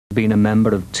Been a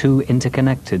member of 2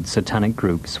 interconnected satanic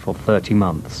groups for 30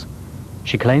 months.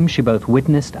 She claims she both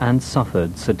witnessed and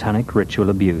suffered satanic ritual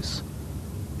abuse.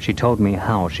 She told me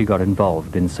how she got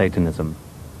involved in Satanism.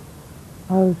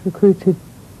 I was recruited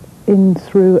in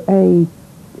through a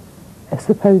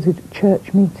supposed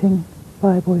church meeting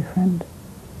by a boyfriend,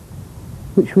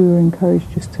 which we were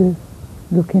encouraged just to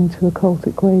look into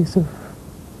occultic ways of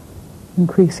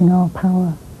increasing our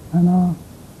power and our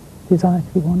desire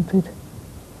to be wanted.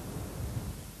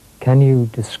 Can you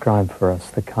describe for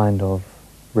us the kind of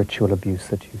ritual abuse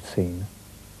that you've seen?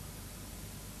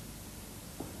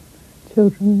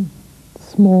 Children,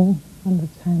 small, under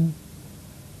 10,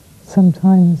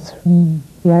 sometimes from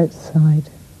the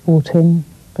outside, brought in,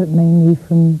 but mainly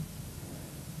from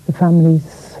the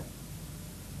families,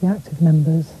 the active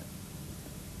members.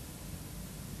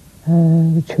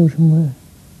 The children were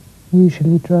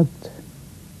usually drugged.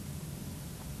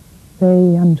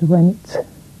 They underwent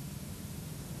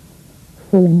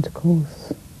full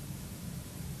intercourse.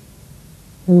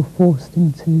 They were forced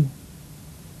into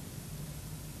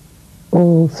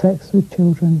oral sex with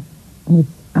children and with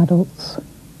adults.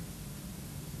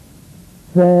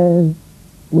 There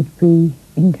would be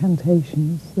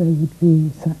incantations, there would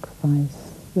be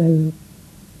sacrifice, they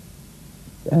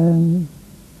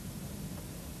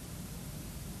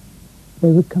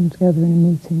would come together in a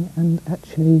meeting and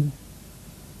actually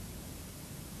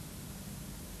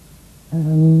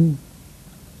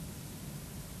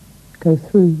go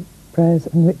through prayers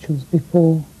and rituals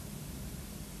before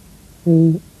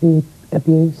the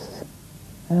abuse.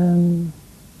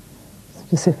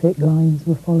 Specific lines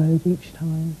were followed each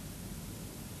time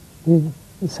with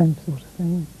the same sort of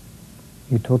thing.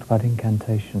 You talked about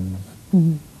incantations.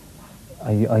 Mm.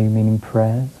 Are you meaning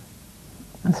prayers?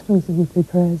 I suppose it would be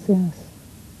prayers, yes.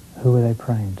 Who were they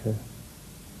praying to?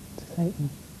 To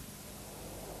Satan.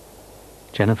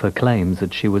 Jennifer claims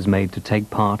that she was made to take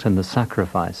part in the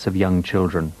sacrifice of young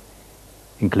children,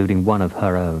 including one of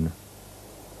her own.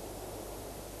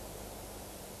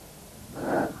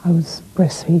 I was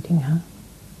breastfeeding her.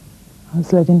 I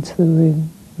was led into the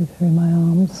room with her in my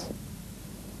arms.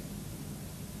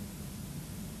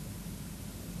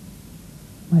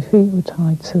 My feet were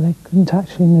tied so they couldn't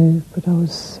actually move, but I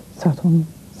was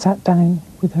sat down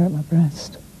with her at my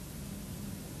breast.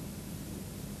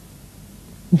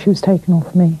 And she was taken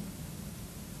off me.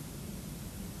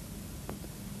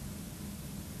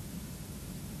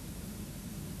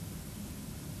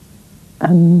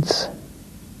 And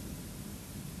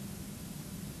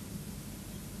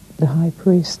the high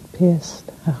priest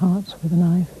pierced her heart with a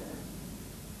knife.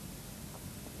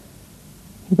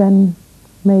 He then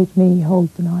made me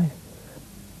hold the knife,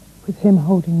 with him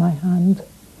holding my hand,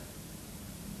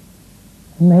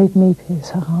 and made me pierce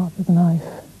her heart with a knife.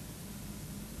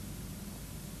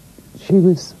 She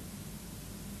was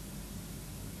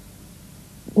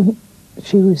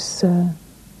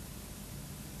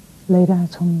laid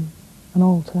out on an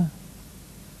altar,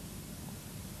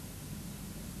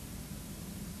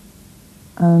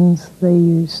 and they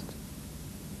used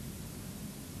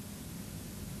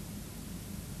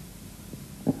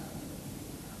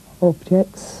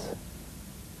objects,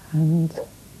 and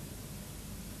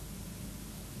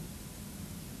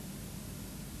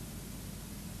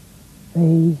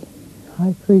the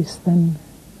high priest then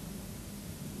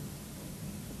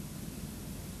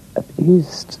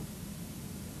abused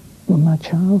my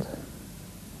child,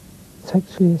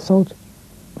 sexually assaulted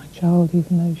my child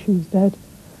even though she was dead.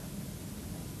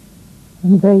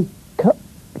 And they cut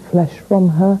flesh from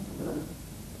her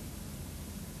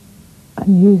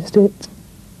and used it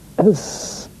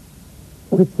as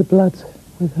with her blood,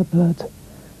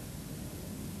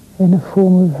 in a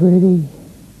form of really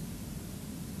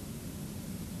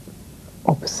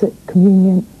opposite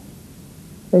communion.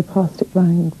 They passed it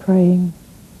round, praying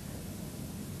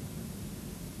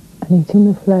and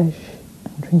eating the flesh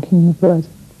and drinking the blood.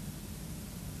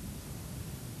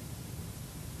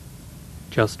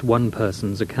 Just one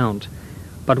person's account.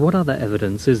 But what other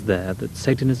evidence is there that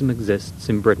Satanism exists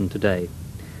in Britain today?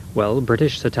 Well,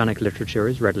 British satanic literature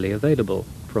is readily available,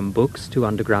 from books to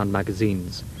underground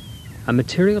magazines. And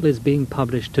material is being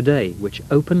published today which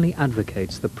openly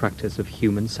advocates the practice of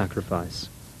human sacrifice.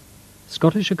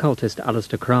 Scottish occultist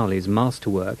Aleister Crowley's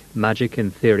masterwork, Magic in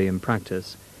Theory and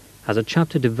Practice, has a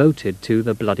chapter devoted to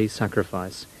the bloody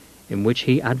sacrifice, in which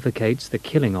he advocates the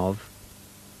killing of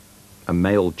a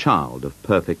male child of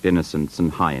perfect innocence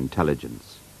and high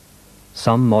intelligence.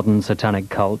 Some modern satanic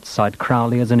cults cite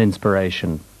Crowley as an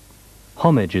inspiration.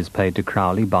 Homage is paid to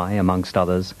Crowley by, amongst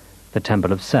others, the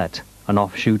Temple of Set, an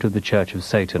offshoot of the Church of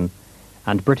Satan,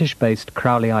 and British-based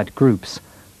Crowleyite groups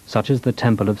such as the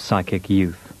Temple of Psychic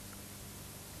Youth.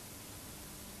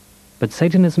 But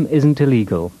Satanism isn't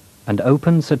illegal, and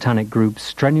open satanic groups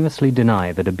strenuously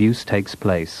deny that abuse takes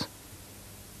place.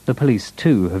 The police,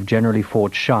 too, have generally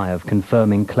fought shy of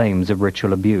confirming claims of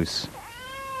ritual abuse.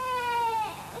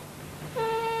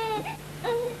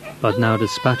 But now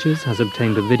Dispatches has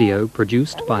obtained a video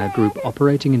produced by a group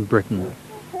operating in Britain,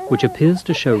 which appears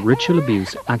to show ritual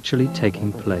abuse actually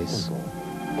taking place.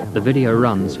 The video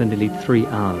runs for nearly 3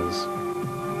 hours.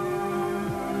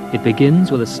 It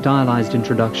begins with a stylized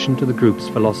introduction to the group's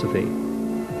philosophy.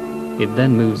 It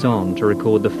then moves on to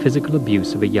record the physical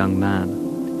abuse of a young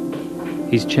man.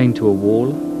 He's chained to a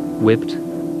wall, whipped,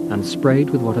 and sprayed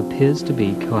with what appears to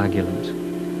be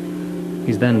coagulant.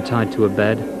 He's then tied to a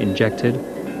bed, injected,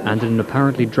 and in an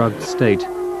apparently drugged state,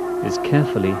 is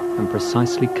carefully and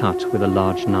precisely cut with a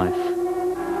large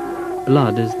knife.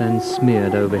 Blood is then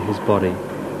smeared over his body.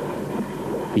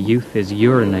 The youth is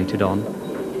urinated on,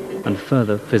 and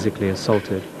further physically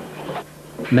assaulted.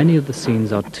 Many of the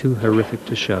scenes are too horrific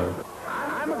to show.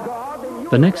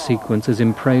 The next sequence is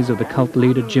in praise of the cult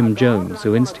leader Jim Jones,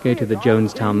 who instigated the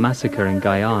Jonestown Massacre in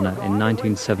Guyana in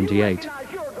 1978,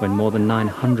 when more than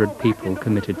 900 people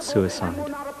committed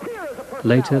suicide.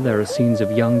 Later, there are scenes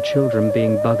of young children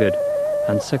being buggered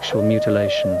and sexual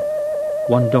mutilation.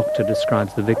 One doctor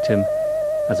describes the victim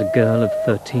as a girl of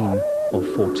 13 or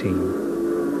 14.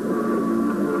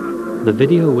 The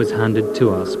video was handed to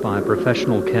us by a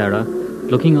professional carer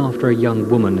looking after a young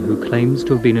woman who claims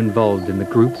to have been involved in the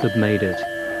group that made it.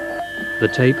 The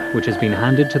tape, which has been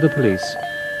handed to the police,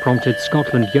 prompted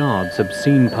Scotland Yard's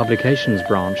Obscene Publications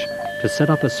branch to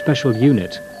set up a special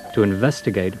unit to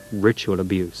investigate ritual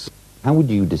abuse. How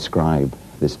would you describe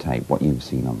this tape, what you've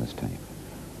seen on this tape?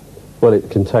 Well,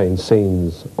 it contains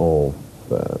scenes of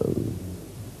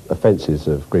offences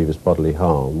of grievous bodily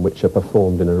harm which are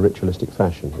performed in a ritualistic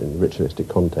fashion, in a ritualistic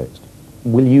context.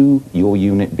 Will your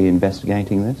unit, be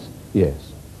investigating this?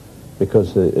 Yes,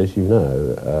 because as you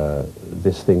know,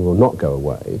 this thing will not go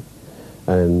away,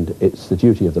 and it's the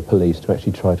duty of the police to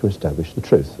actually try to establish the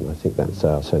truth, and I think that's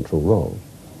our central role.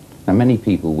 Now, many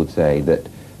people would say that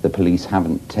the police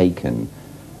haven't taken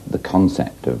the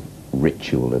concept of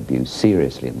ritual abuse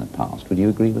seriously in the past. Would you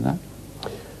agree with that?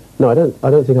 No, I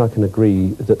don't think I can agree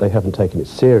that they haven't taken it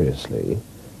seriously,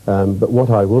 but what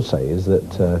I will say is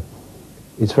that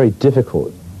it's very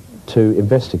difficult to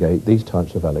investigate these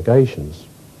types of allegations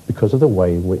because of the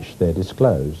way in which they're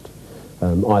disclosed,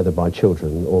 either by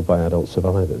children or by adult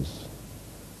survivors.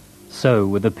 So,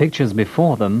 with the pictures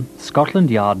before them,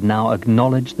 Scotland Yard now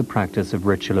acknowledge the practice of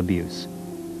ritual abuse,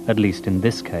 at least in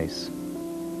this case.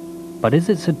 But is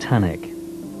it satanic?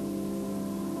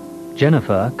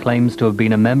 Jennifer claims to have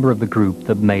been a member of the group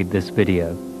that made this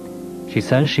video. She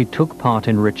says she took part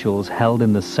in rituals held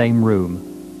in the same room.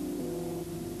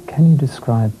 Can you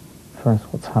describe for us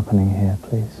what's happening here,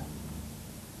 please?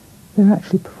 They're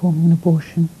actually performing an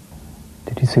abortion.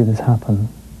 Did you see this happen?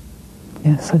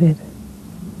 Yes, I did.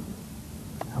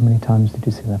 How many times did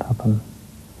you see that happen?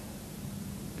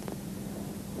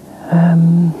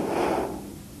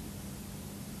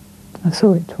 I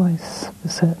saw it twice, for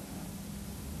certain.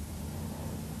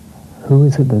 Who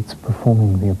is it that's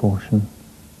performing the abortion?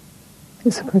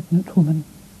 It's a pregnant woman.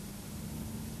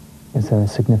 Is there a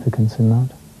significance in that?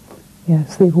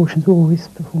 Yes, the abortions were always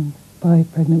performed by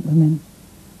pregnant women.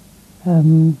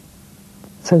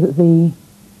 So that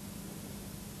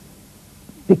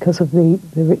because of the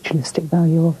ritualistic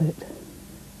value of it,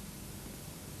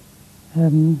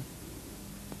 of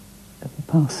the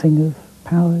passing of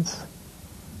powers.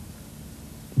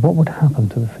 What would happen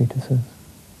to the fetuses?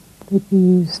 They'd be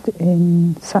used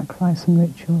in sacrifice and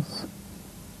rituals.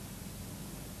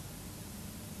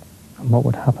 And what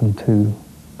would happen to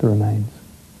the remains?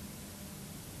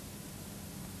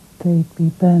 They'd be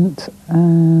burnt,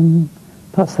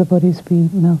 parts of their bodies be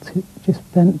melted, just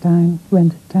burnt down,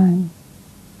 rendered down,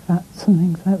 fats and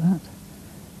things like that.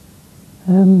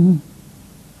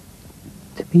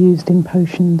 To be used in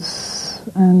potions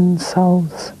and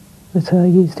salves that are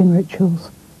used in rituals.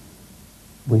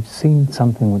 We've seen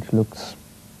something which looks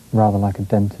rather like a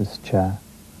dentist's chair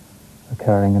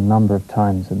occurring a number of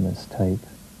times in this tape.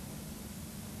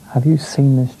 Have you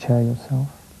seen this chair yourself?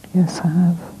 Yes, I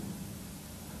have.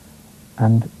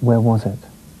 And where was it?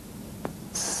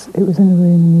 It was in a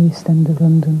room in the East End of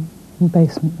London, in the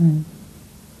basement room.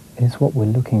 Is what we're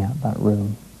looking at that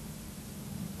room?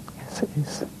 Yes, it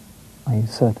is. Are you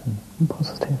certain? I'm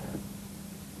positive.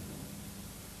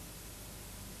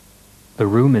 The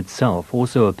room itself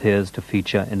also appears to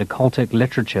feature in occultic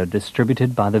literature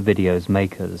distributed by the video's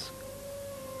makers.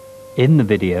 In the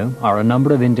video are a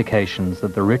number of indications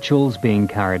that the rituals being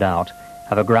carried out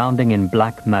have a grounding in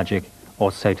black magic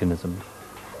or Satanism.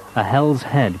 A hell's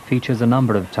head features a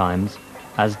number of times,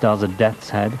 as does a death's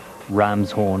head,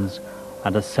 ram's horns,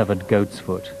 and a severed goat's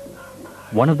foot.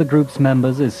 One of the group's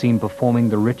members is seen performing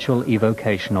the ritual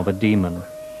evocation of a demon.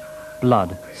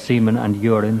 Blood, semen, and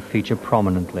urine feature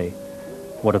prominently.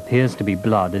 What appears to be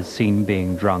blood is seen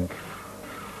being drunk.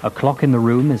 A clock in the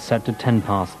room is set to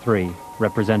 3:10,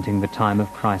 representing the time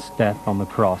of Christ's death on the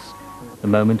cross, the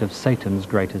moment of Satan's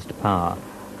greatest power.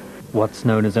 What's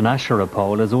known as an Asherah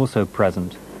pole is also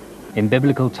present. In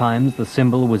biblical times, the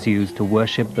symbol was used to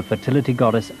worship the fertility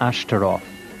goddess Ashtaroth,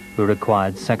 who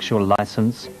required sexual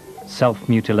license,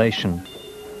 self-mutilation,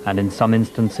 and in some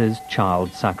instances,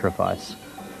 child sacrifice.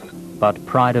 But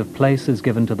pride of place is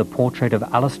given to the portrait of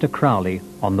Aleister Crowley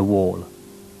on the wall.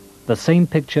 The same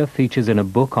picture features in a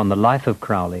book on the life of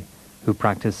Crowley, who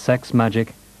practiced sex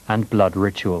magic and blood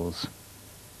rituals.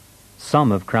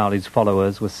 Some of Crowley's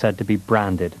followers were said to be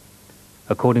branded.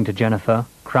 According to Jennifer,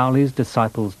 Crowley's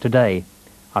disciples today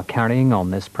are carrying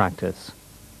on this practice.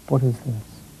 What is this?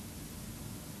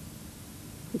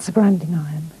 It's a branding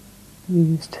iron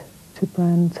used to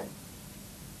brand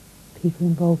people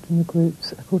involved in the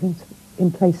groups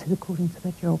in places according to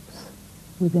their jobs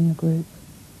within the group.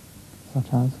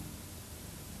 Such as?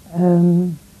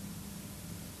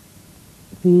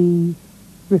 The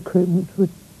recruitment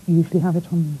would usually have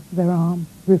it on their arm.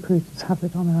 Recruiters have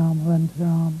it on their arm or under their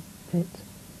armpit.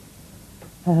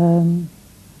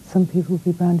 Some people would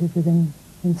be branded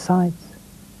inside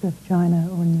their vagina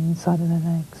or in the inside of their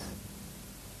legs.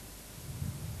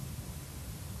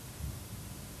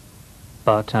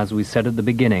 But, as we said at the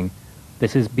beginning,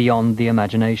 this is beyond the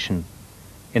imagination.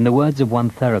 In the words of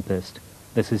one therapist,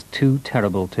 this is too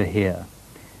terrible to hear.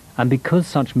 And because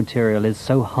such material is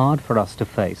so hard for us to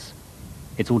face,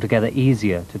 it's altogether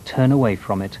easier to turn away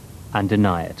from it and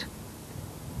deny it.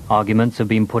 Arguments have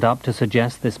been put up to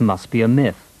suggest this must be a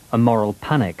myth, a moral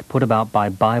panic put about by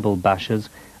Bible bashers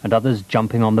and others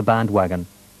jumping on the bandwagon.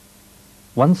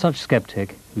 One such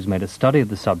skeptic, who's made a study of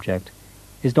the subject,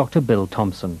 is Dr. Bill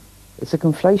Thompson. It's a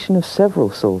conflation of several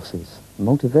sources,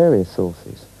 multivarious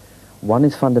sources. One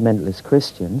is fundamentalist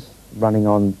Christians, running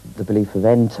on the belief of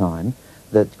end time,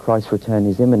 that Christ's return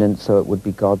is imminent, so it would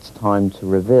be God's time to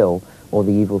reveal all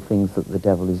the evil things that the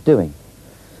devil is doing.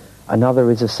 Another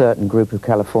is a certain group of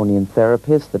Californian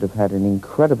therapists that have had an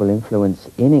incredible influence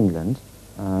in England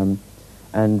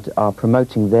and are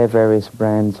promoting their various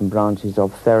brands and branches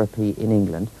of therapy in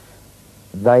England.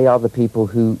 They are the people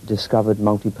who discovered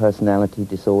multi-personality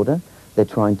disorder. They're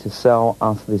trying to sell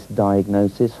us this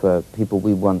diagnosis for people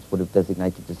we once would have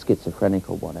designated as schizophrenic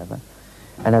or whatever.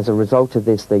 And as a result of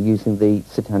this, they're using the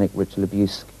Satanic Ritual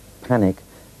Abuse Panic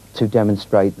to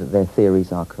demonstrate that their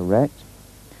theories are correct.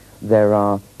 There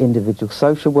are individual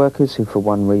social workers who, for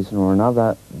one reason or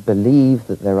another, believe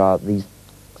that there are these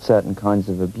certain kinds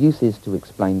of abuses to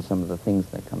explain some of the things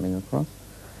they're coming across.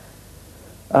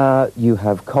 You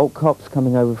have cult cops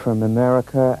coming over from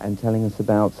America and telling us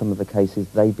about some of the cases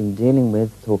they've been dealing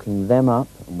with, talking them up,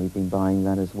 and we've been buying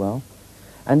that as well.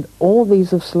 And all these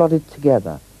have slotted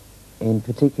together in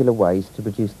particular ways to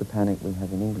produce the panic we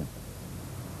have in England.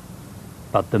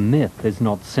 But the myth is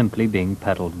not simply being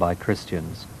peddled by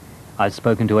Christians. I've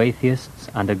spoken to atheists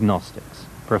and agnostics,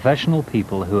 professional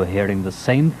people who are hearing the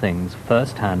same things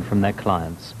firsthand from their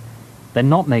clients. They're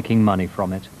not making money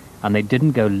from it, and they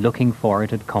didn't go looking for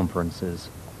it at conferences.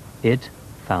 It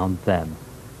found them.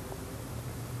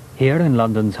 Here in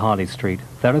London's Harley Street,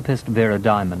 therapist Vera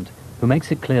Diamond, who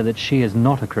makes it clear that she is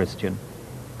not a Christian,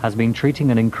 has been treating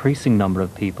an increasing number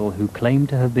of people who claim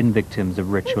to have been victims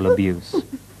of ritual abuse.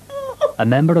 A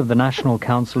member of the National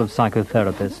Council of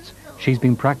Psychotherapists, she's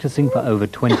been practicing for over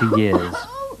 20 years.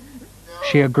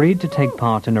 She agreed to take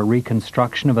part in a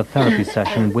reconstruction of a therapy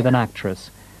session with an actress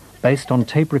based on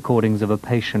tape recordings of a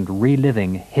patient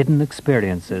reliving hidden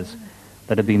experiences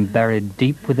that have been buried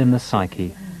deep within the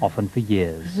psyche, often for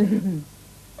years.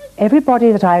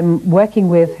 Everybody that I'm working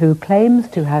with who claims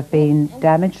to have been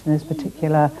damaged in this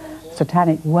particular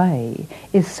satanic way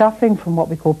is suffering from what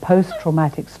we call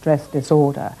post-traumatic stress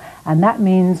disorder, and that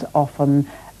means often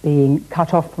being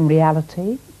cut off from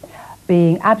reality,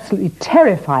 being absolutely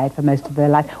terrified for most of their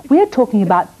life. We're talking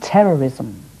about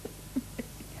terrorism.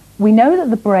 We know that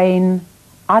the brain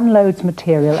unloads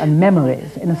material and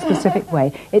memories in a specific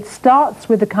way. It starts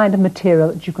with the kind of material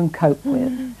that you can cope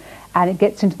with, and it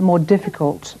gets into the more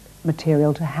difficult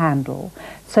material to handle,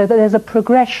 so that there's a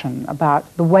progression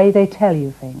about the way they tell you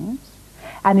things.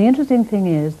 And the interesting thing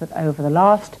is that over the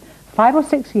last 5 or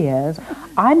 6 years,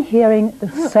 I'm hearing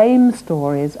the same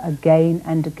stories again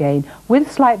and again,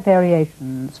 with slight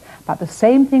variations, but the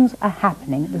same things are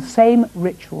happening, the same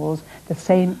rituals, the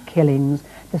same killings,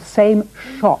 the same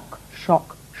shock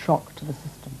to the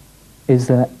system. Is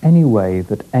there any way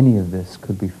that any of this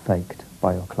could be faked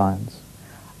by your clients?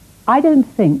 I don't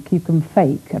think you can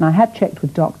fake, and I had checked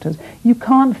with doctors, you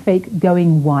can't fake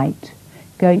going white,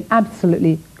 going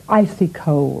absolutely icy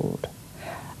cold,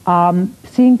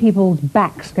 seeing people's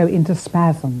backs go into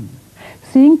spasm,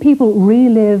 seeing people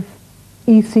relive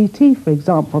ECT, for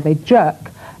example. They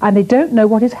jerk and they don't know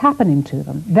what is happening to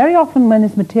them. Very often when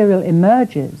this material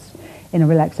emerges in a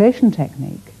relaxation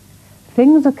technique,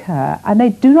 things occur and they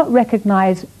do not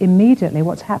recognize immediately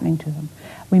what's happening to them.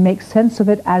 We make sense of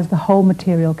it as the whole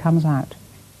material comes out.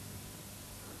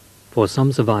 For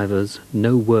some survivors,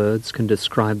 no words can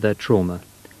describe their trauma.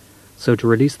 So to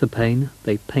release the pain,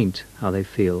 they paint how they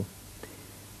feel.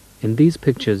 In these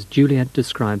pictures, Juliet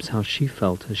describes how she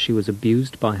felt as she was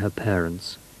abused by her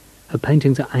parents. Her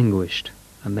paintings are anguished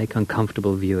and make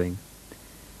uncomfortable viewing.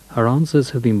 Her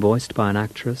answers have been voiced by an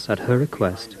actress at her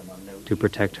request to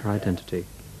protect her identity.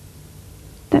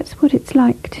 That's what it's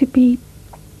like to be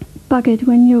buggered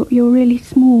when you're really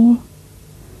small.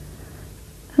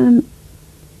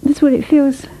 That's what it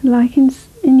feels like in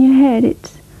your head.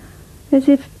 It's as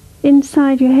if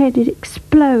inside your head it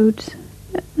explodes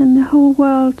and the whole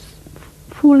world's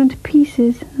fallen to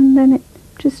pieces, and then it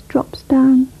just drops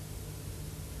down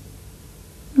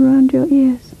around your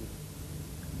ears.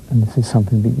 And this is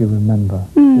something that you remember,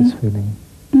 this feeling?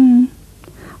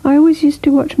 I always used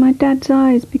to watch my dad's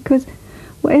eyes, because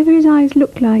whatever his eyes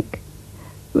looked like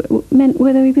meant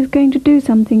whether he was going to do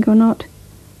something or not.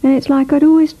 And it's like I'd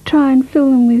always try and fill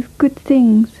them with good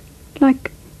things.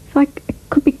 Like, if I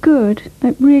could be good,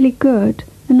 like really good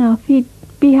enough, he'd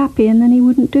be happy and then he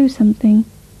wouldn't do something.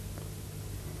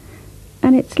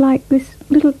 And it's like this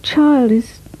little child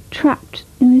is trapped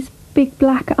in this big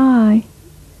black eye.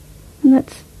 And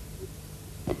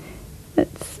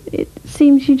it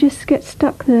seems you just get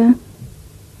stuck there.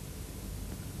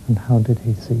 And how did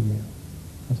he see you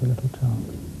as a little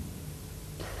child?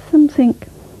 Something.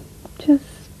 Just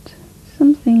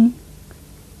something.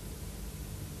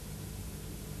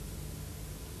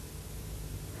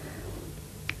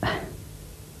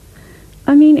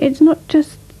 I mean, it's not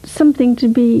just something to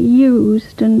be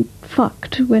used and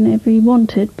fucked whenever he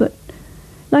wanted, but,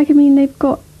 like, I mean,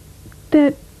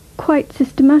 they're quite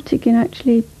systematic in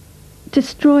actually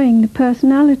destroying the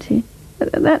personality.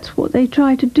 That's what they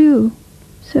try to do.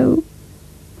 So,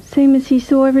 same as he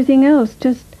saw everything else,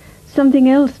 just something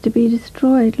else to be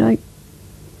destroyed, like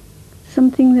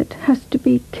something that has to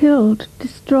be killed,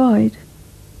 destroyed.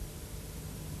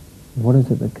 What is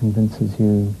it that convinces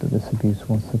you that this abuse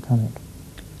was satanic?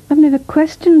 I've never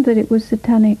questioned that it was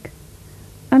satanic.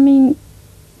 I mean,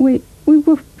 we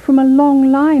were from a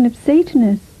long line of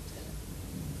Satanists.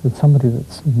 With somebody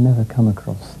that's never come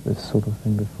across this sort of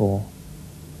thing before,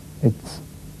 it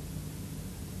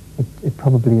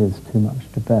probably is too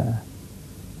much to bear,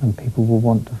 and people will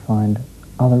want to find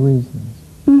other reasons.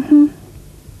 Mm-hmm.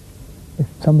 If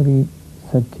somebody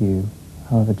said to you,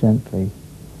 however gently,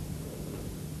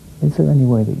 is there any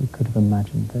way that you could have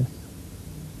imagined this?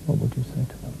 What would you say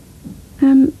to them?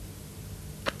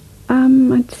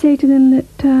 I'd say to them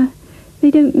that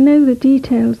they don't know the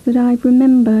details that I've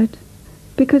remembered,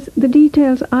 because the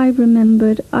details I've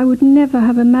remembered, I would never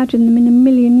have imagined them in a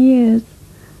million years.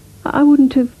 I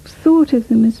wouldn't have thought of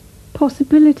them as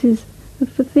possibilities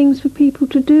for things for people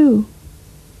to do.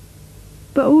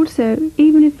 But also,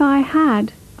 even if I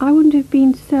had, I wouldn't have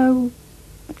been so...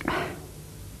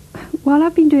 While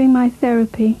I've been doing my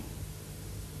therapy,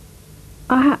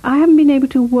 I haven't been able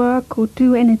to work or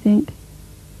do anything.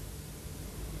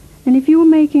 And if you're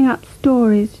making up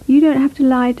stories, you don't have to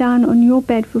lie down on your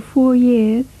bed for 4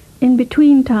 years, in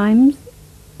between times,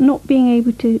 not being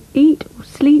able to eat or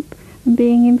sleep, and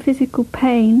being in physical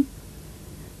pain,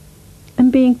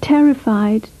 and being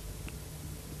terrified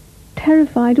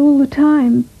all the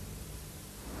time.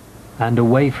 And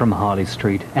away from Harley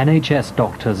Street, NHS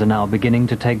doctors are now beginning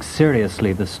to take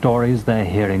seriously the stories they're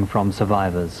hearing from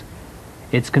survivors.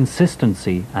 It's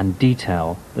consistency and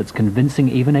detail that's convincing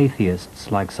even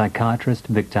atheists like psychiatrist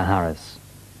Victor Harris.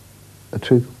 A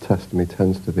truthful testimony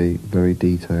tends to be very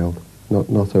detailed,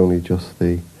 not only just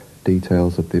the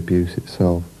details of the abuse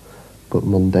itself, but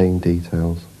mundane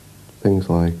details, things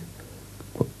like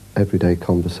everyday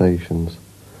conversations,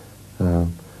 the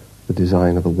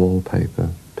design of the wallpaper,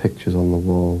 pictures on the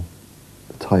wall,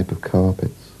 the type of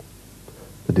carpets,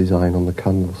 the design on the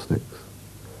candlesticks,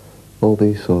 all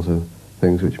these sorts of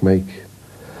things which make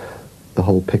the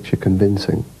whole picture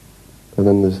convincing. And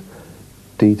then there's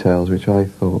details which I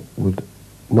thought would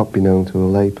not be known to a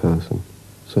layperson,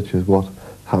 such as what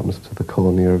happens to the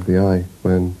cornea of the eye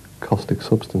when caustic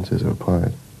substances are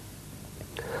applied.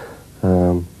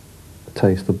 The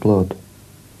taste of blood,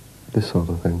 this sort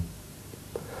of thing.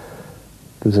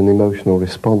 There's an emotional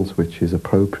response which is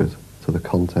appropriate to the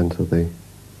content of the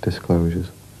disclosures.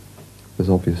 There's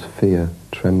obvious fear,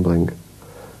 trembling,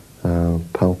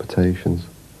 palpitations.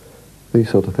 These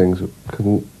sort of things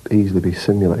couldn't easily be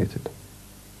simulated.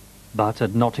 But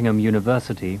at Nottingham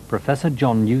University, Professor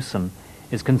John Newson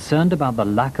is concerned about the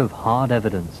lack of hard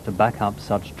evidence to back up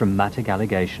such dramatic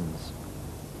allegations.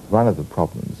 One of the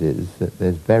problems is that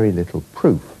there's very little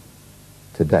proof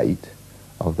to date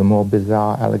of the more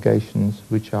bizarre allegations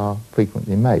which are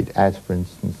frequently made, as for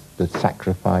instance the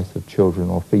sacrifice of children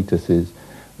or fetuses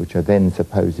which are then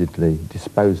supposedly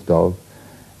disposed of,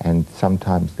 and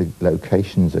sometimes the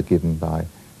locations are given by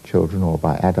children or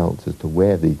by adults as to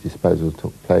where the disposal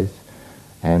took place,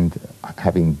 and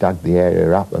having dug the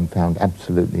area up and found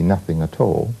absolutely nothing at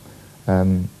all,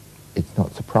 it's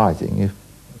not surprising if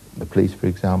the police, for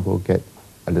example, get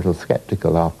a little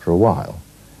sceptical after a while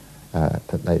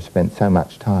that they've spent so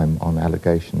much time on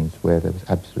allegations where there was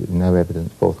absolutely no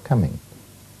evidence forthcoming.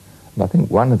 And I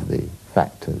think one of the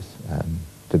factors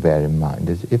to bear in mind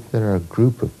is if there are a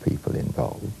group of people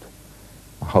involved,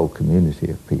 a whole community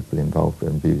of people involved in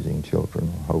abusing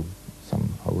children, or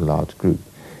some whole large group,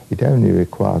 it only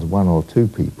requires one or two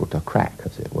people to crack,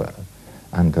 as it were,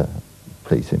 under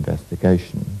police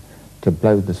investigation, to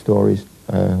blow the stories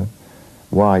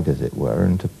wide, as it were,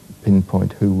 and to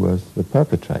pinpoint who was the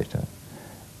perpetrator.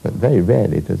 But very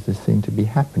rarely does this seem to be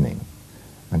happening.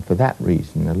 And for that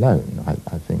reason alone,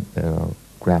 I think there are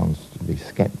grounds to be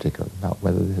sceptical about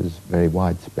whether this is very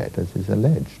widespread, as is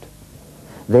alleged.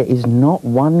 There is not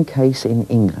one case in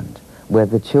England where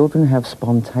the children have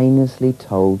spontaneously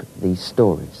told these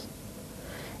stories.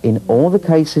 In all the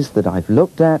cases that I've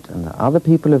looked at and that other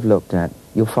people have looked at,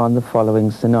 you'll find the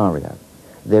following scenario.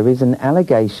 There is an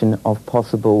allegation of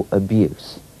possible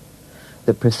abuse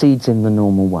that proceeds in the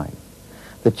normal way.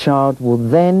 The child will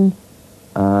then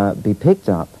be picked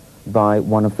up by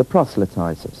one of the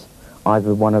proselytizers,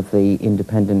 either one of the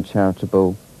independent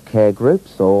charitable care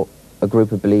groups or a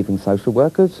group of believing social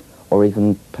workers or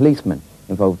even policemen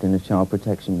involved in a child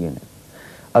protection unit.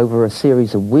 Over a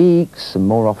series of weeks and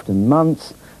more often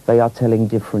months, they are telling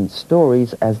different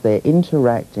stories as they're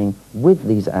interacting with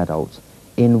these adults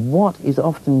in what is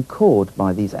often called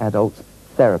by these adults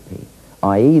therapy,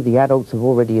 i.e. the adults have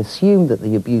already assumed that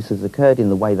the abuse has occurred in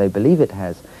the way they believe it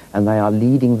has, and they are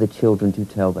leading the children to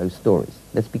tell those stories.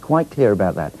 Let's be quite clear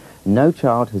about that. No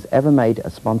child has ever made a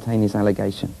spontaneous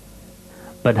allegation.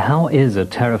 But how is a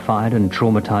terrified and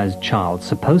traumatized child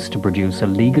supposed to produce a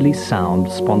legally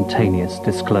sound, spontaneous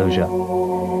disclosure?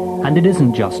 And it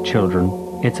isn't just children,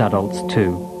 it's adults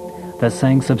too. They're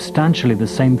saying substantially the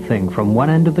same thing from one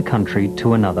end of the country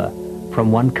to another,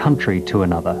 from one country to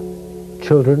another.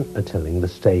 Children are telling the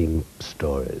same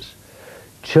stories.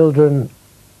 Children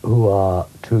who are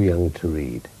too young to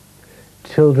read.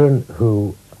 Children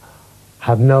who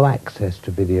have no access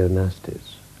to video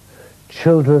nasties.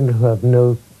 Children who have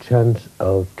no chance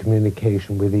of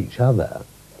communication with each other,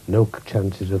 no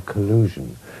chances of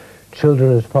collusion.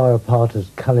 Children as far apart as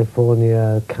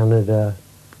California, Canada,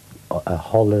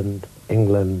 Holland,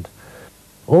 England,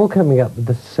 all coming up with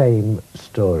the same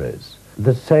stories.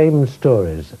 The same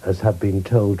stories as have been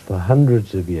told for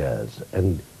hundreds of years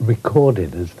and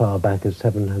recorded as far back as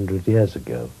 700 years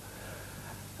ago.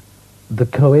 The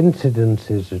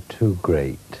coincidences are too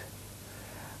great.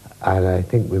 And I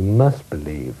think we must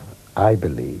believe, I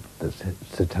believe, that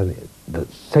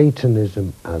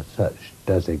Satanism as such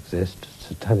does exist.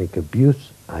 Satanic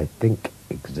abuse, I think,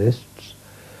 exists.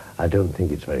 I don't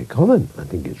think it's very common. I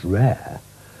think it's rare.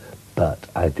 But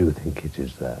I do think it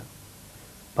is there.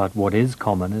 But what is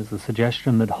common is the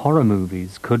suggestion that horror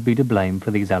movies could be to blame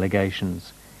for these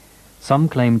allegations. Some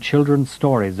claim children's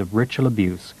stories of ritual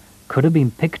abuse could have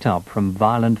been picked up from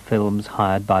violent films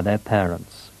hired by their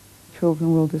parents.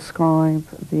 Children will describe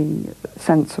the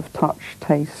sense of touch,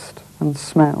 taste and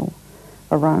smell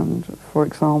around, for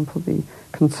example, the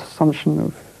consumption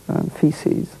of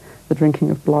feces, the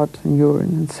drinking of blood and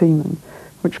urine and semen,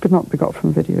 which could not be got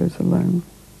from videos alone.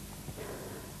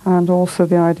 And also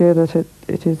the idea that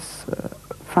it is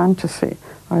fantasy.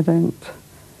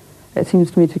 It seems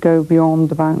to me to go beyond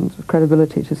the bounds of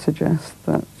credibility to suggest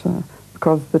that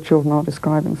because the children are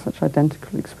describing such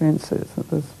identical experiences,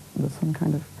 that there's some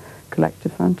kind of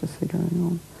collective fantasy going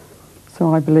on.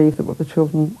 So I believe that what the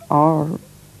children are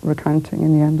recounting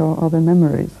in the end are their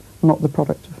memories, not the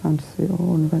product of fantasy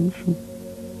or invention.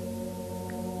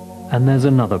 And there's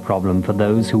another problem for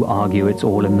those who argue it's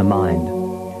all in the mind.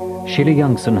 Sheila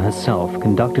Youngson herself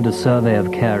conducted a survey of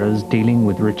carers dealing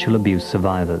with ritual abuse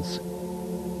survivors.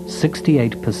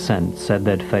 68% said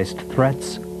they'd faced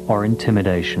threats or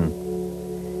intimidation.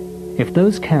 If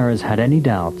those carers had any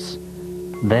doubts,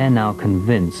 they're now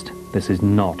convinced this is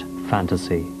not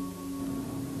fantasy.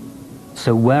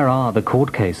 So where are the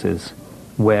court cases?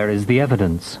 Where is the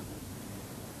evidence?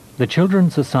 The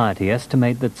Children's Society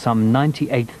estimate that some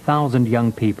 98,000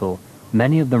 young people,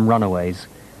 many of them runaways,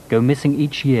 go missing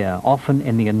each year, often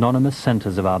in the anonymous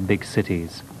centres of our big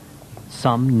cities.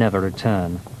 Some never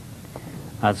return.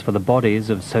 As for the bodies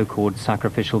of so-called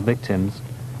sacrificial victims,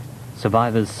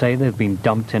 survivors say they've been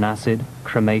dumped in acid,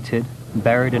 cremated,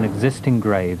 buried in existing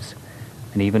graves,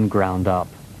 and even ground up.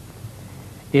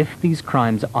 If these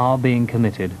crimes are being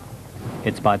committed,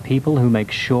 it's by people who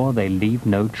make sure they leave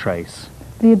no trace.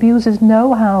 The abusers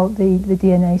know how the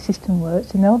DNA system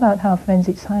works, they know about how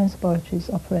forensic science laboratories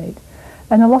operate,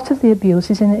 and a lot of the abuse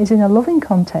is in a loving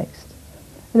context.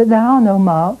 There are no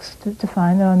marks to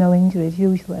find, there are no injuries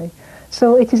usually.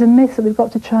 So it is a myth that we've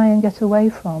got to try and get away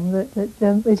from, that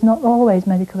there is not always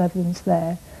medical evidence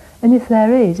there. And if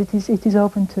there is, it is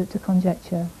open to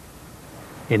conjecture.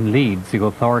 In Leeds, the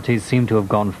authorities seem to have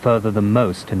gone further than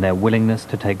most in their willingness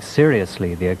to take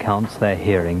seriously the accounts they're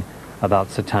hearing about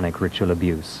satanic ritual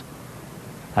abuse.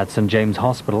 At St. James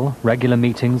Hospital, regular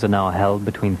meetings are now held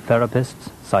between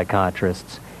therapists,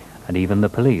 psychiatrists, and even the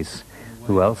police,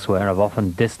 who elsewhere have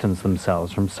often distanced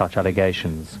themselves from such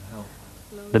allegations.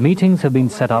 The meetings have been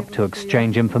set up to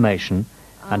exchange information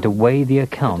and to weigh the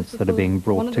accounts that are being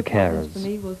brought to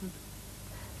carers.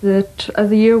 That as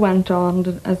the year went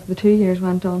on, as the 2 years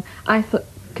went on, I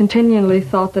continually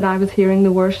thought that I was hearing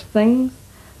the worst things.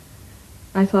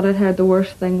 I thought I'd heard the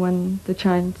worst thing when the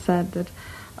child said that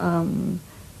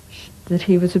that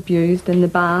he was abused in the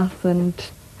bath, and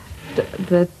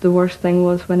that the worst thing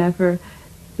was whenever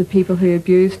the people who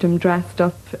abused him dressed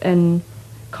up in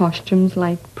costumes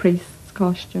like priests'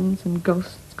 costumes and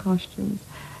ghosts' costumes.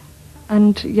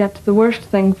 And yet the worst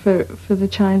thing for the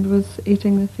child was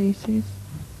eating the faeces.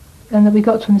 And that we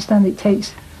got to understand it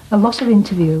takes a lot of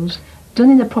interviews done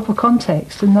in a proper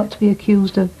context, and not to be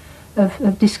accused of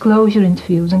disclosure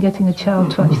interviews and getting a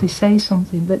child to actually say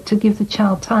something, but to give the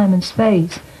child time and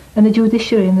space. And the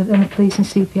judiciary and the police and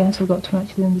CPS have got to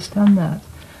actually understand that.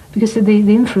 Because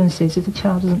the inference is if the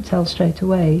child doesn't tell straight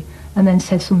away and then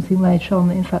says something later on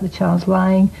that in fact the child's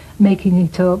lying, making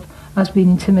it up, has been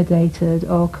intimidated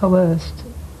or coerced.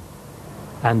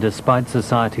 And despite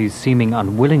society's seeming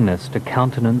unwillingness to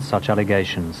countenance such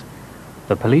allegations,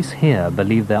 the police here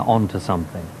believe they're onto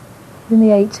something. In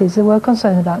the 80s, they were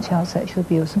concerned about child sexual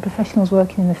abuse, and professionals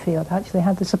working in the field actually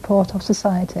had the support of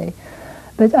society.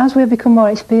 But as we've become more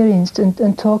experienced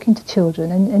and talking to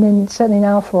children, and certainly in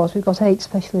our force, we've got 8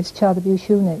 specialist child abuse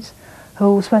units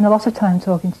who spend a lot of time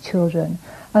talking to children.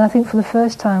 And I think for the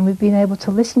first time we've been able to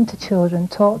listen to children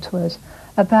talk to us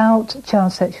about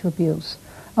child sexual abuse.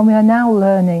 And we are now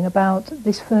learning about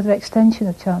this further extension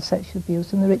of child sexual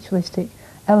abuse and the ritualistic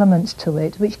elements to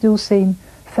it, which do seem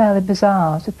fairly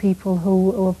bizarre to people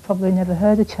who have probably never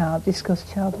heard a child discuss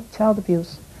child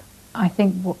abuse. I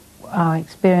think our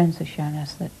experience has shown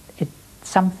us that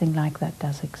something like that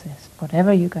does exist,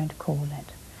 whatever you're going to call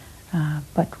it.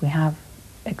 But we have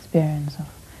experience of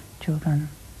children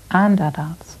and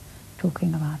adults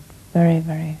talking about very,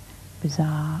 very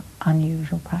bizarre,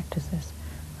 unusual practices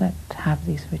that have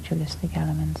these ritualistic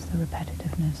elements, the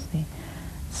repetitiveness, the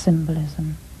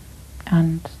symbolism,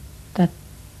 and that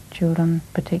children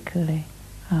particularly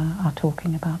are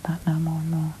talking about that now more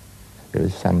and more. There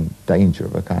is some danger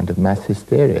of a kind of mass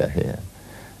hysteria here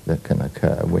that can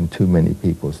occur when too many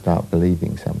people start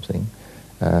believing something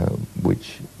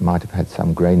which might have had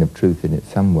some grain of truth in it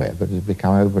somewhere, but has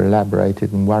become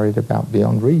over-elaborated and worried about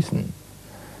beyond reason.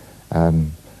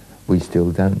 We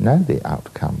still don't know the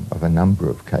outcome of a number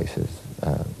of cases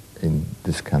in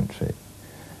this country.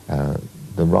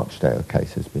 The Rochdale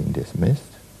case has been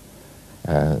dismissed.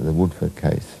 The Woodford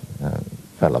case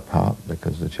fell apart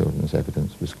because the children's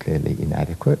evidence was clearly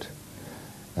inadequate.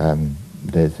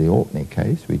 There's the Orkney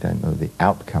case. We don't know the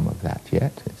outcome of that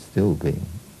yet. It's still being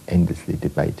endlessly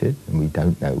debated, and we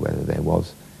don't know whether there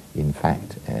was, in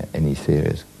fact, any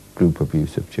serious group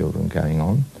abuse of children going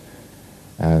on.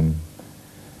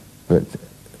 But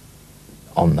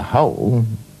on the whole,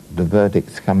 the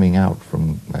verdicts coming out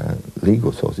from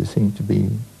legal sources seem to be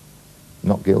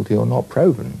not guilty or not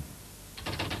proven.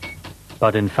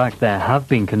 But in fact there have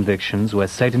been convictions where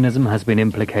Satanism has been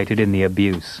implicated in the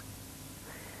abuse.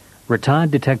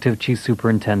 Retired Detective Chief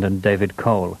Superintendent David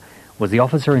Cole was the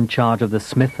officer in charge of the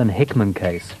Smith and Hickman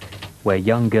case, where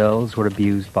young girls were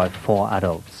abused by 4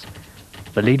 adults.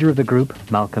 The leader of the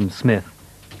group, Malcolm Smith,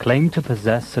 claimed to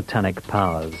possess satanic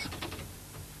powers.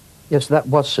 Yes, that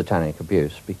was satanic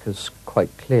abuse because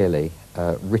quite clearly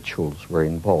rituals were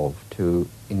involved to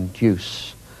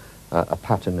induce a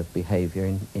pattern of behaviour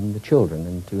in the children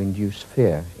and to induce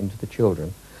fear into the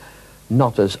children.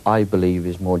 Not as I believe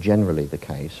is more generally the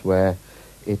case, where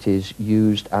it is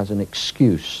used as an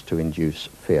excuse to induce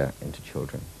fear into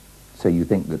children. So you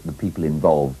think that the people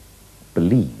involved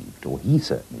believed, or he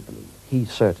certainly believed? He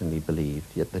certainly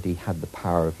believed, yet that he had the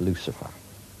power of Lucifer.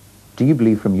 Do you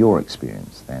believe from your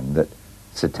experience, then, that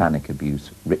satanic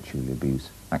abuse, ritual abuse,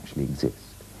 actually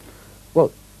exists?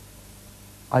 Well,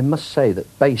 I must say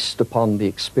that based upon the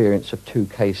experience of 2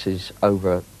 cases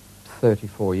over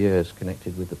 34 years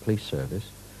connected with the police service,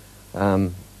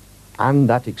 and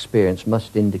that experience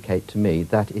must indicate to me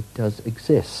that it does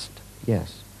exist,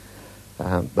 yes.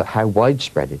 But how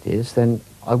widespread it is, then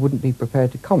I wouldn't be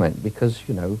prepared to comment because,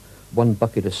 you know, one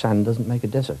bucket of sand doesn't make a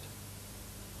desert.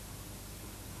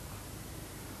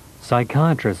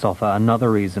 Psychiatrists offer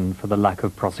another reason for the lack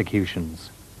of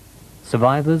prosecutions.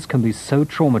 Survivors can be so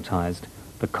traumatized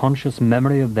the conscious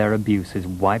memory of their abuse is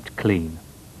wiped clean.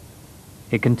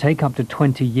 It can take up to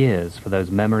 20 years for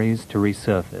those memories to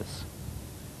resurface.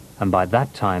 And by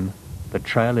that time, the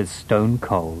trail is stone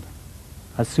cold,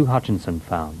 as Sue Hutchinson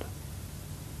found.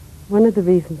 One of the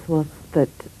reasons was that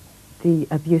the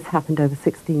abuse happened over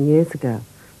 16 years ago,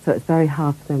 so it's very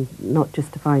hard for them not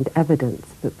just to find evidence,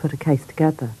 but put a case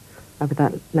together over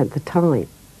that length of time.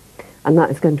 And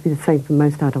that is going to be the same for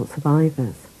most adult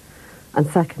survivors. And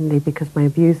secondly, because my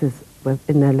abusers were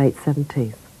in their late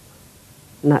 70s,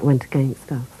 and that went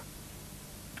against us.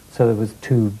 So there was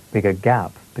too big a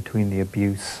gap between the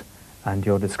abuse and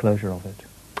your disclosure of it?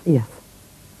 Yes.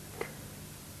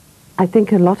 I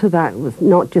think a lot of that was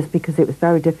not just because it was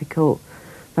very difficult,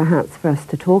 perhaps, for us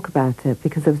to talk about it,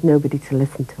 because there was nobody to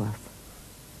listen to us.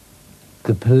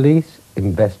 The police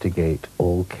investigate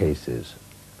all cases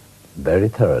very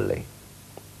thoroughly,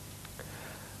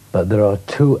 but there are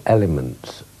 2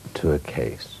 elements to a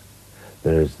case.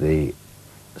 There is the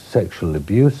sexual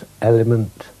abuse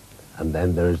element, and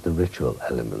then there is the ritual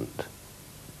element.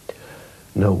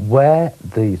 Now, where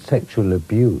the sexual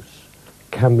abuse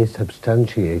can be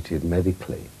substantiated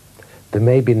medically, there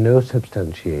may be no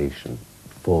substantiation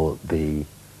for the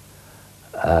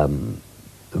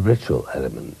ritual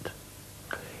element.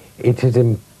 It is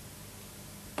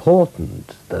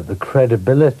important that the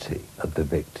credibility of the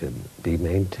victim be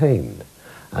maintained.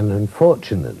 And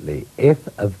unfortunately, if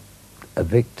a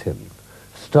victim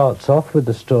starts off with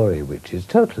a story which is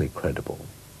totally credible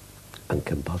and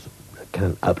can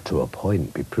up to a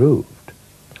point be proved,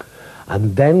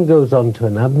 and then goes on to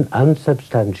an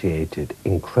unsubstantiated,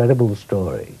 incredible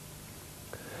story,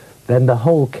 then the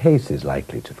whole case is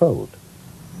likely to fold.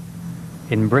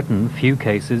 In Britain, few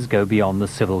cases go beyond the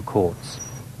civil courts.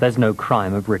 There's no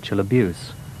crime of ritual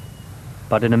abuse.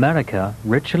 But in America,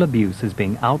 ritual abuse is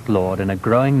being outlawed in a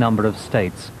growing number of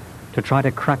states to try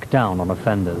to crack down on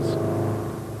offenders.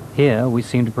 Here, we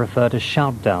seem to prefer to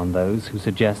shout down those who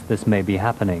suggest this may be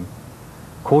happening.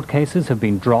 Court cases have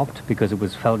been dropped because it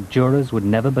was felt jurors would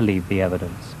never believe the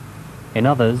evidence. In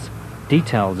others,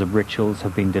 details of rituals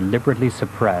have been deliberately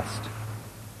suppressed.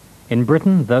 In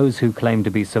Britain, those who claim to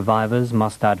be survivors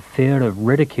must add fear of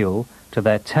ridicule to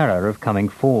their terror of coming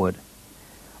forward.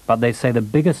 But they say the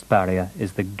biggest barrier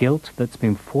is the guilt that's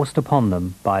been forced upon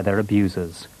them by their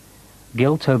abusers.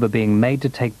 Guilt over being made to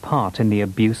take part in the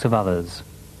abuse of others.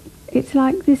 It's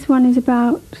like this one is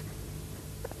about,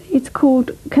 it's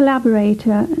called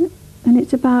Collaborator, and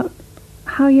it's about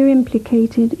how you're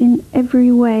implicated in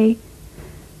every way,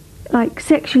 like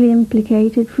sexually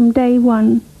implicated from day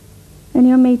one, and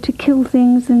you're made to kill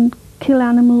things and kill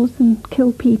animals and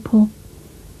kill people.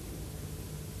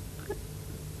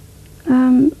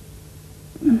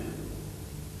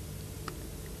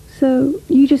 So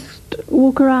you just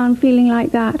walk around feeling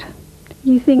like that.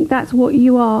 You think that's what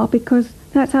you are because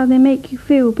that's how they make you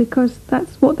feel, because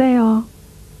that's what they are.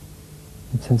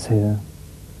 It says here,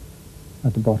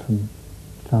 at the bottom,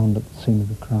 found at the scene of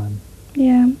the crime.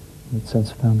 Yeah. It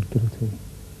says found guilty.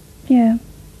 Yeah.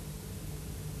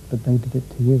 But they did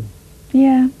it to you.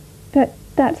 Yeah. But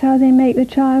that's how they make the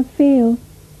child feel.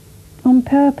 On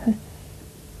purpose.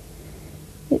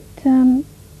 It,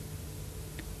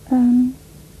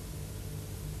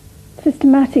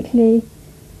 systematically,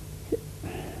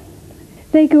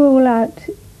 they go all out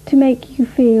to make you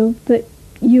feel that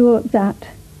you're that,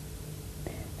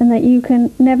 and that you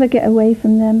can never get away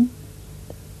from them,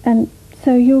 and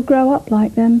so you'll grow up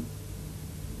like them.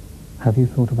 Have you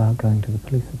thought about going to the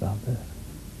police about this?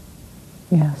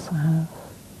 Yes, I have.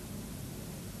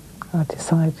 I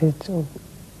decided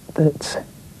that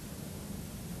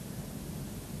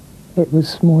it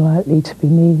was more likely to be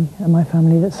me and my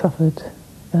family that suffered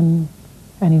than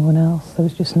anyone else. There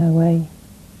was just no way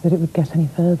that it would get any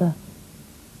further.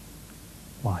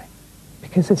 Why?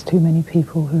 Because there's too many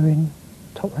people who are in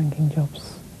top-ranking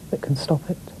jobs that can stop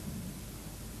it.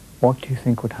 What do you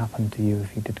think would happen to you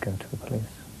if you did go to the police?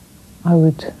 I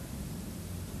would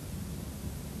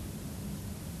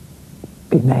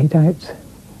be made out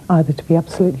either to be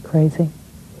absolutely crazy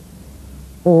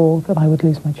or that I would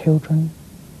lose my children.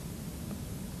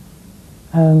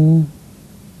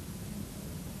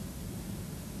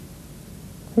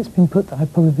 It's been put that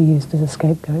I'd probably be used as a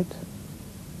scapegoat,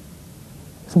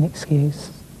 as an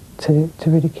excuse to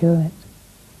ridicule it.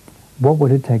 What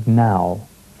would it take now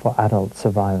for adult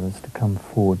survivors to come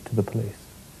forward to the police?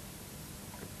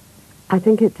 I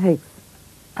think it takes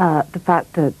the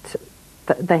fact that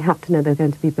they have to know they're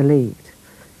going to be believed.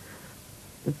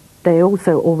 They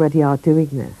also already are doing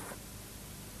this.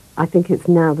 I think it's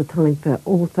now the time for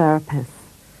all therapists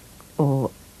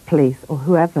or police or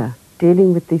whoever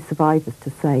dealing with these survivors to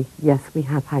say, yes, we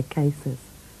have had cases.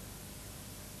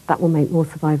 That will make more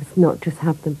survivors not just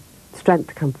have the strength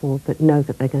to come forward, but know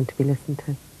that they're going to be listened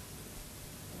to.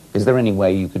 Is there any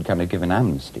way you could kind of give an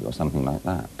amnesty or something like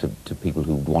that to people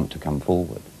who want to come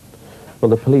forward? Well,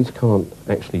 the police can't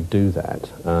actually do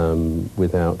that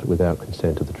without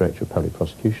consent of the Director of Public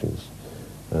Prosecutions.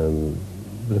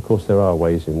 But of course there are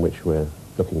ways in which we're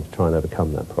looking to try and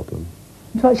overcome that problem.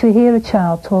 To actually hear a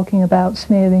child talking about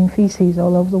smearing faeces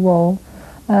all over the wall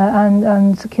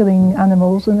and killing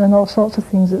animals and all sorts of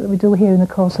things that we do here in the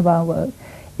course of our work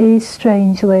is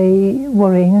strangely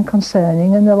worrying and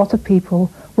concerning, and a lot of people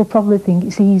will probably think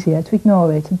it's easier to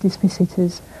ignore it and dismiss it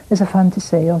as a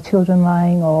fantasy, or children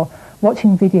lying, or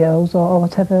watching videos, or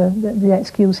whatever the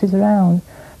excuse is around.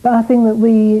 But I think that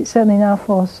we, certainly in our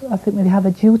force, I think we have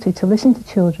a duty to listen to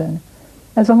children,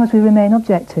 as long as we remain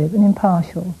objective and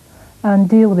impartial, and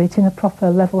deal with it in a proper,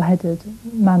 level-headed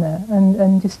manner,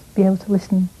 and just be able to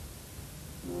listen.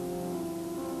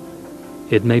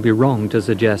 It may be wrong to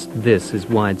suggest this is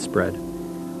widespread,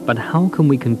 but how can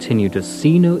we continue to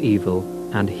see no evil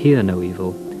and hear no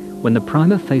evil when the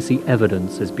prima facie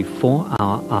evidence is before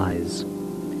our eyes?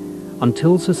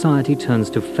 Until society turns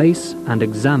to face and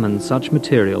examine such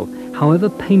material, however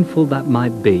painful that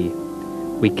might be,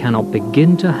 we cannot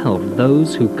begin to help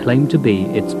those who claim to be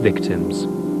its victims.